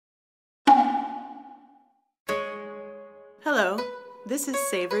Hello, this is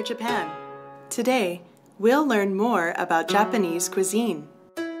Savor Japan. Today, we'll learn more about Japanese cuisine.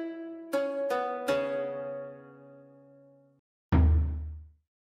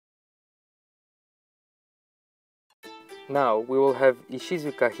 Now we will have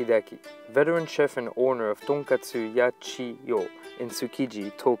Ishizuka Hideki, veteran chef and owner of Tonkatsu Yachiyo in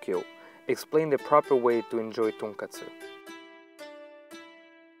Tsukiji, Tokyo, explain the proper way to enjoy tonkatsu.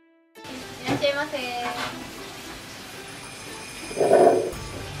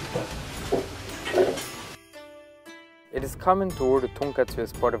 It is common to order tonkatsu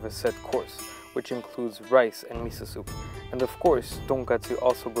as part of a set course, which includes rice and miso soup, and of course, tonkatsu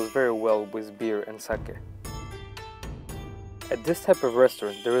also goes very well with beer and sake. At this type of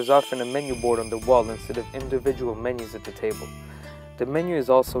restaurant, there is often a menu board on the wall instead of individual menus at the table. The menu is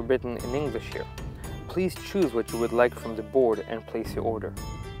also written in English here. Please choose what you would like from the board and place your order.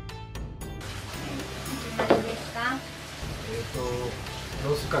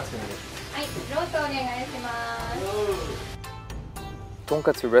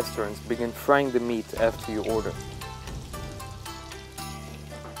 Tonkatsu restaurants begin frying the meat after you order.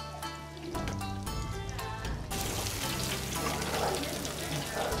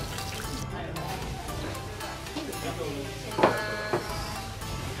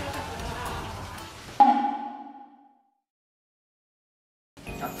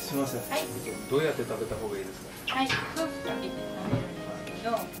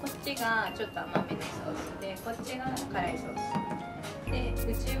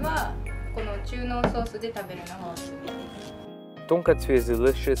 Tonkatsu is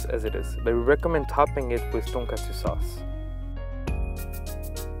delicious as it is, but we recommend topping it with tonkatsu sauce.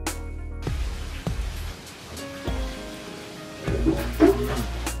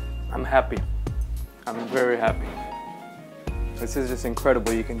 I'm happy. I'm very happy. This is just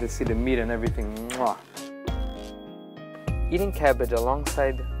incredible. You can just see the meat and everything. Mwah. Eating cabbage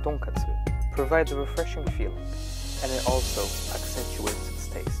alongside tonkatsu provides a refreshing feeling, and it also accentuates its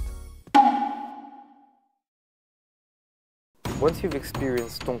taste. Once you've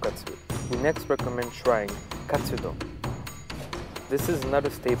experienced tonkatsu, we next recommend trying katsudon. This is another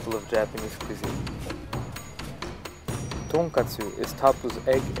staple of Japanese cuisine. Tonkatsu is topped with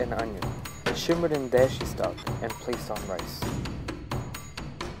egg and onion, shimmered in dashi stock, and placed on rice.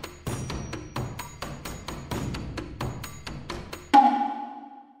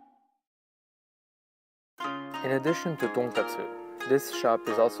 In addition to tonkatsu, this shop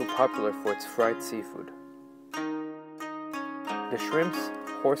is also popular for its fried seafood. The shrimps,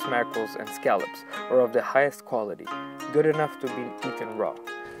 horse mackerels, and scallops are of the highest quality, good enough to be eaten raw.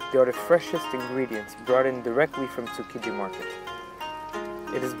 They are the freshest ingredients brought in directly from Tsukiji market.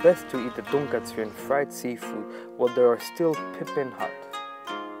 It is best to eat the tonkatsu and fried seafood while they are still pippin hot.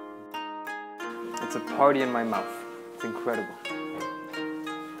 It's a party in my mouth. It's incredible.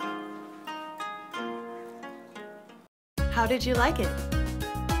 How did you like it?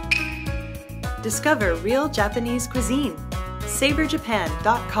 Discover real Japanese cuisine.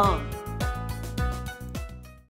 SavorJapan.com